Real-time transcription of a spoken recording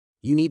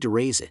You need to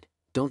raise it,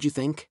 don't you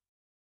think?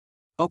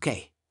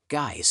 Okay,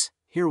 guys,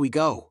 here we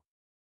go.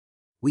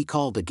 We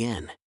called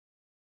again.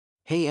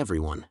 Hey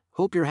everyone,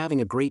 hope you're having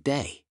a great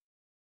day.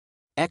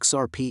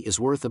 XRP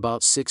is worth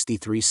about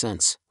 63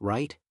 cents,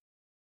 right?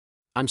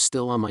 I'm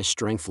still on my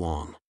strength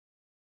long.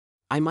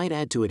 I might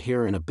add to it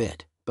here in a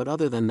bit, but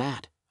other than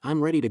that,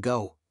 I'm ready to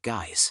go,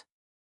 guys.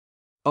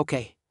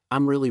 Okay,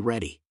 I'm really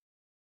ready.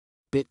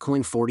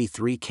 Bitcoin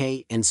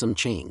 43K and some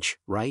change,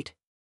 right?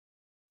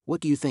 What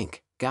do you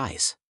think,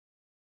 guys?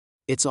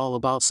 It's all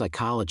about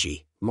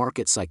psychology,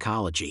 market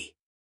psychology.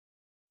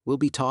 We'll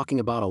be talking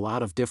about a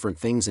lot of different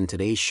things in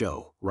today's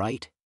show,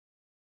 right?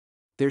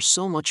 There's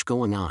so much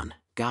going on,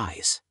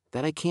 guys,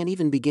 that I can't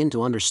even begin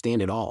to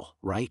understand it all,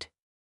 right?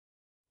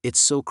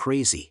 It's so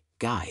crazy,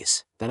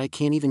 guys, that I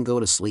can't even go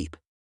to sleep.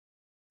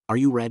 Are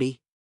you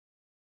ready?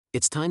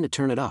 It's time to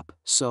turn it up,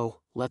 so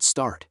let's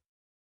start.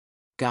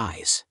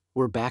 Guys,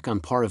 we're back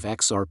on part of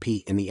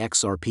XRP in the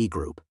XRP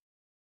group.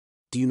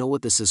 Do you know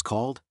what this is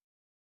called?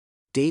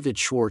 David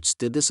Schwartz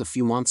did this a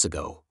few months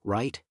ago,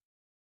 right?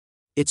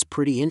 It's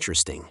pretty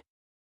interesting.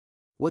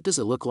 What does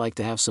it look like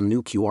to have some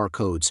new QR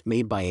codes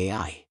made by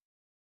AI?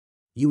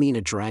 You mean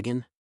a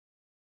dragon?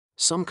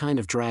 Some kind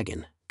of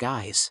dragon,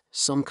 guys,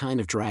 some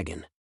kind of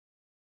dragon.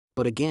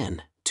 But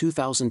again,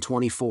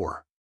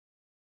 2024.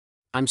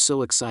 I'm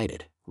so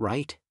excited,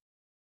 right?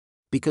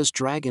 Because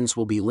dragons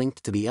will be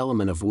linked to the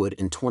element of wood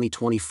in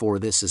 2024.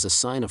 This is a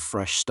sign of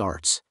fresh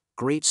starts,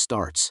 great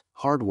starts,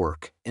 hard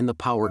work, and the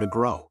power to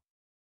grow.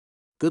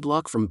 Good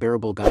luck from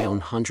Bearable Guy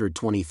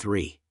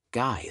 123.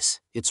 Guys,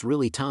 it's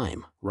really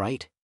time,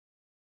 right?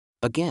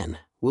 Again,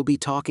 we'll be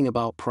talking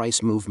about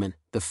price movement,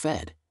 the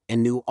Fed,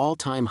 and new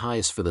all-time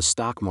highs for the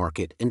stock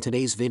market in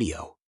today's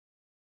video.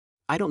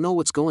 I don't know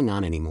what's going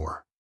on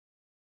anymore.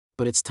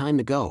 But it's time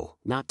to go,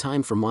 not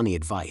time for money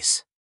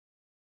advice.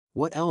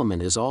 What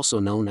element is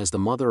also known as the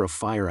mother of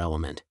fire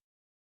element?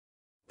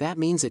 That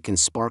means it can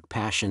spark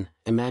passion,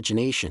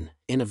 imagination,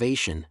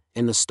 innovation,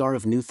 and the start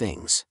of new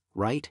things,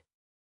 right?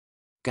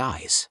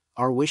 Guys,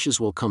 our wishes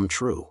will come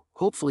true.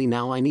 Hopefully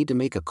now I need to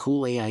make a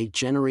cool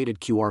AI-generated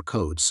QR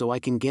code so I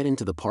can get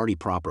into the party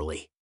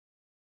properly.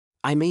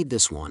 I made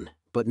this one,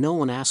 but no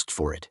one asked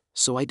for it,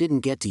 so I didn't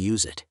get to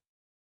use it.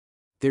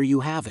 There you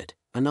have it,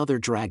 another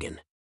dragon.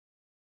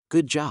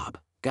 Good job,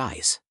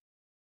 guys.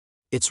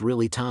 It's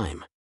really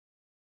time.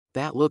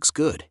 That looks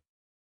good.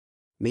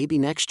 Maybe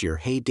next year.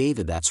 Hey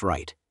David, that's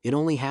right, it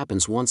only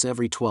happens once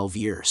every 12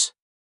 years.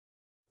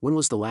 When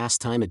was the last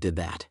time it did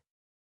that?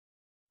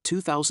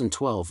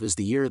 2012 is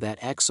the year that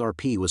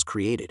XRP was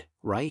created,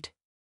 right?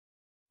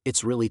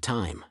 It's really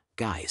time,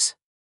 guys.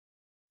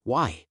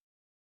 Why?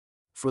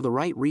 For the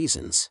right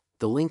reasons,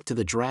 the link to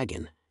the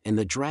dragon, and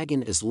the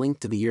dragon is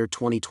linked to the year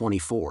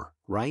 2024,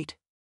 right?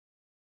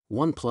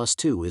 1 plus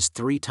 2 is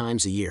 3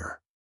 times a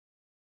year.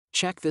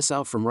 Check this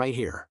out from right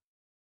here.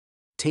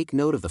 Take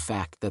note of the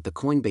fact that the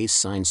Coinbase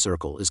sign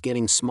circle is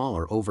getting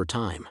smaller over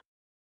time.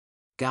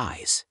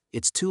 Guys,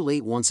 it's too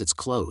late once it's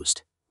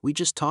closed. We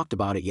just talked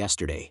about it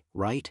yesterday,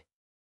 right?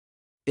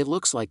 It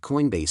looks like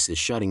Coinbase is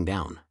shutting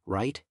down,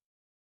 right?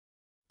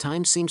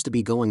 Time seems to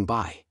be going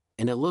by,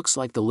 and it looks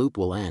like the loop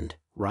will end,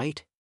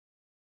 right?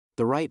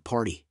 The right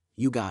party,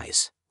 you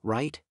guys,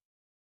 right?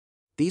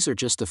 These are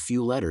just a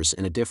few letters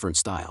in a different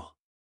style.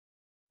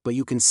 But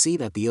you can see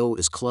that the O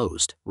is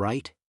closed,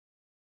 right?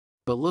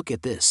 But look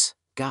at this,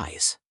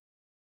 guys.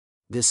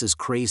 This is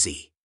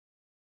crazy.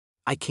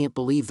 I can't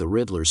believe the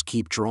riddlers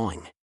keep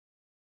drawing.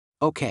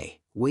 Okay,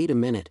 wait a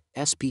minute,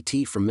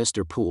 SPT from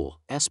Mr. Pool,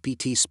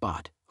 SPT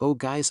spot. Oh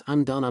guys,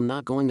 I'm done. I'm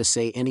not going to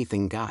say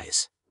anything,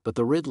 guys, but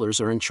the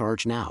riddlers are in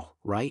charge now,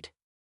 right?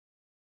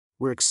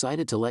 We're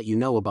excited to let you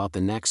know about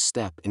the next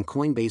step in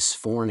Coinbase's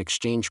foreign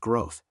exchange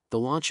growth, the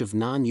launch of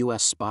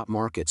non-US spot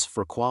markets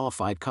for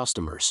qualified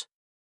customers.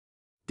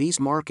 These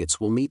markets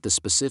will meet the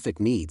specific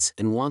needs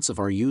and wants of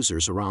our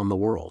users around the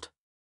world.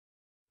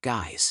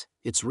 Guys,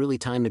 it's really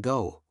time to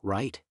go,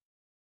 right?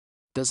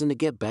 Doesn't it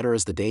get better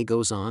as the day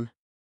goes on?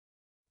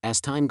 As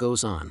time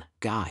goes on,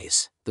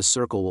 guys, the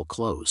circle will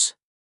close.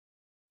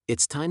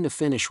 It's time to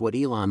finish what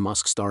Elon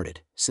Musk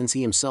started, since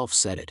he himself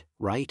said it,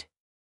 right?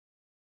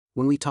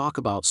 When we talk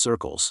about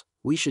circles,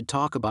 we should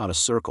talk about a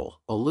circle,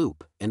 a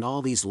loop, and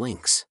all these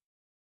links.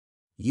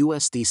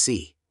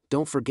 USDC,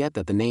 don't forget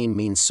that the name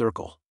means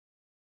circle.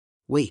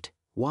 Wait,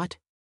 what?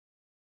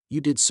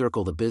 You did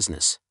circle the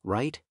business,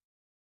 right?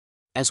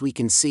 As we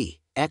can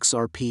see,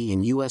 XRP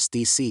and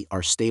USDC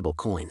are stable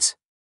coins.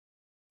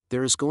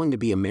 There is going to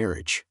be a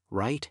marriage,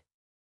 right?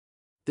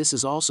 This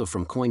is also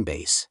from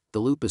Coinbase. The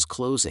loop is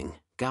closing,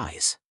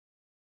 guys.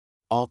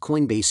 All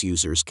Coinbase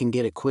users can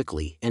get it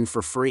quickly and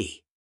for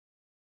free.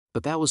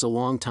 But that was a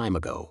long time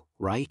ago,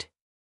 right?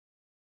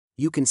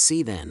 You can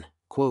see then,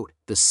 quote,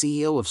 the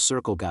CEO of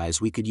Circle,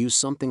 guys, we could use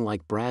something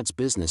like Brad's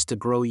business to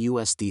grow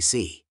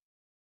USDC.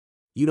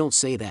 You don't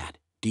say that,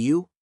 do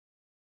you?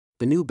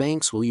 The new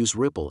banks will use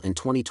Ripple in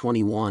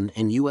 2021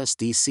 and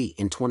USDC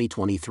in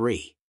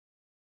 2023.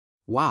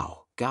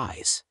 Wow,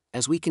 guys,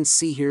 as we can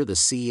see here, the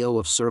CEO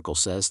of Circle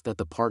says that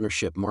the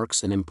partnership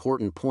marks an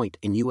important point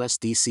in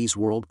USDC's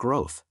world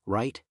growth,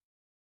 right?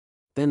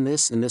 Then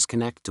this and this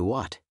connect to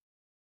what?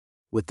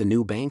 With the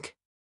new bank?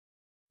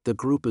 The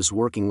group is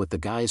working with the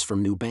guys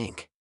from New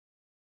Bank.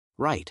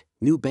 Right,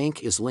 New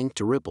Bank is linked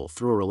to Ripple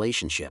through a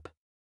relationship.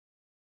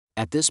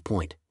 At this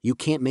point, you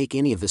can't make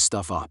any of this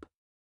stuff up.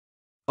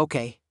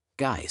 Okay,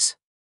 guys.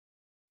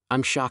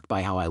 I'm shocked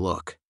by how I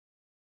look.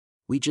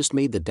 We just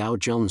made the Dow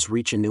Jones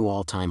reach a new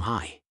all-time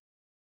high.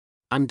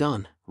 I'm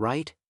done,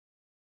 right?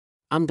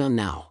 I'm done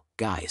now,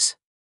 guys.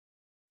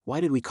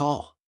 Why did we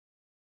call?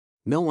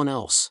 No one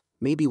else,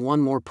 maybe one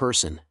more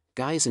person.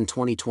 Guys, in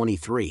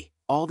 2023,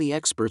 all the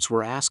experts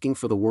were asking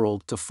for the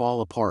world to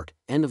fall apart,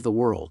 end of the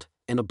world,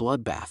 and a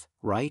bloodbath,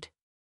 right?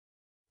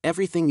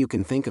 Everything you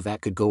can think of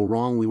that could go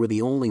wrong, we were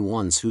the only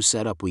ones who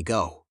said up we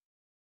go.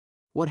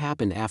 What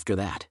happened after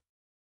that?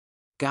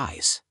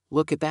 Guys,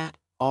 look at that,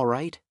 all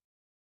right?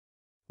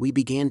 We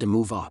began to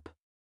move up.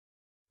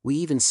 We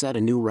even set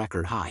a new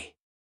record high.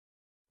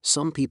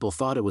 Some people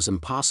thought it was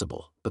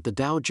impossible, but the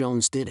Dow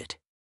Jones did it.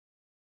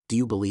 Do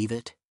you believe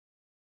it?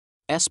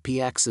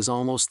 SPX is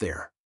almost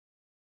there.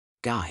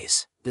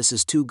 Guys, this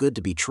is too good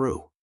to be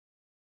true.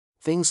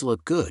 Things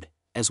look good,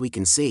 as we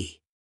can see.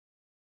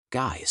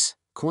 Guys,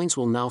 coins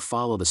will now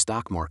follow the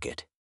stock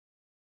market.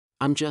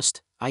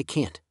 I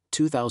can't.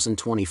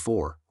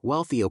 2024,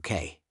 wealthy.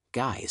 Okay,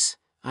 guys,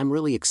 I'm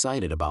really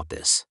excited about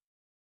this.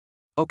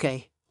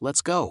 Okay,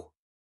 let's go.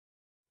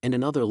 And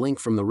another link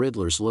from the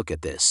Riddlers. Look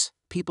at this.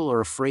 People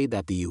are afraid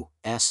that the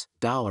US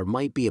dollar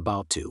might be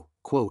about to,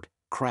 quote,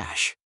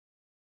 crash.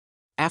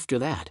 After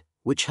that,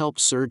 which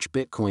helps surge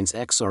Bitcoin's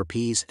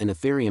XRP's and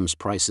Ethereum's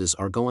prices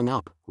are going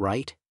up,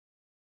 right?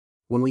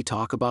 When we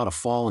talk about a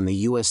fall in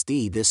the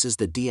USD, this is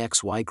the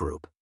DXY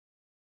group.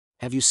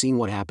 Have you seen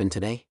what happened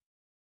today?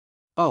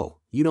 Oh,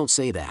 you don't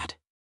say that.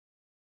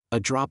 A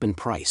drop in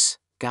price,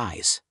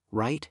 guys,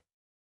 right?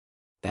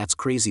 That's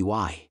crazy.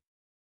 Why?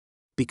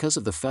 Because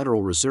of the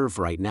Federal Reserve.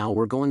 Right now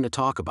we're going to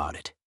talk about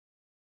it.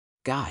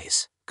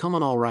 Guys, come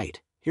on. All right,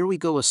 here we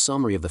go. A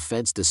summary of the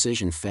Fed's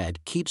decision.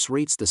 Fed keeps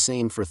rates the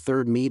same for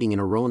third meeting in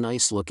a row.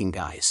 Nice looking,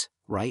 guys,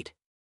 right?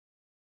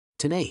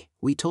 Today,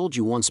 we told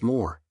you once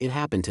more, it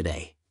happened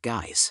today,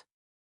 guys.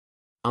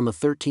 On the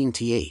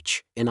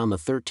 13th, and on the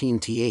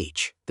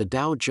 13th, the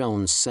Dow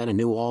Jones set a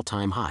new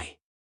all-time high.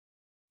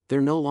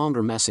 They're no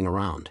longer messing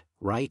around,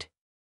 right?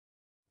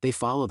 They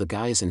follow the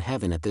guys in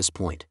heaven at this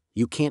point.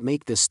 You can't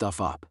make this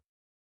stuff up.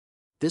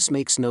 This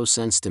makes no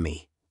sense to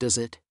me, does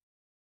it?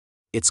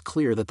 It's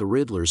clear that the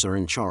Riddlers are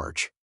in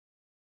charge.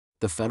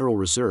 The Federal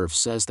Reserve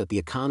says that the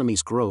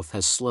economy's growth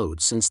has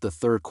slowed since the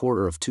third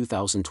quarter of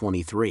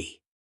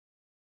 2023.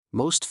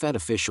 Most Fed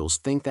officials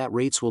think that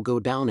rates will go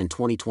down in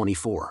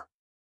 2024.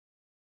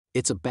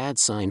 It's a bad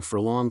sign for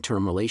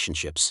long-term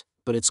relationships,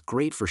 but it's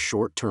great for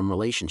short-term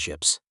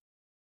relationships.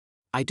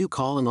 I do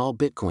call on all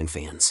Bitcoin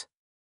fans.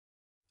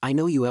 I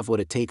know you have what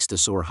it takes to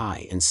soar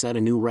high and set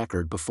a new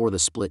record before the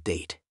split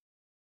date.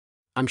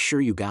 I'm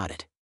sure you got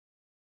it.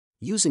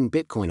 Using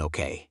Bitcoin.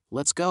 Okay,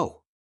 let's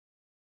go.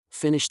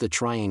 Finish the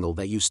triangle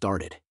that you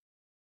started.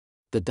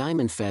 The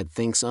Diamond. Fed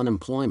thinks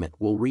unemployment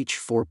will reach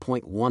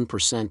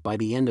 4.1% by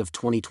the end of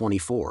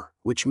 2024,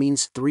 which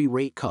means 3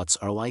 rate cuts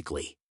are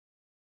likely.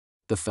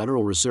 The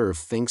Federal Reserve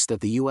thinks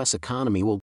that the U.S. economy will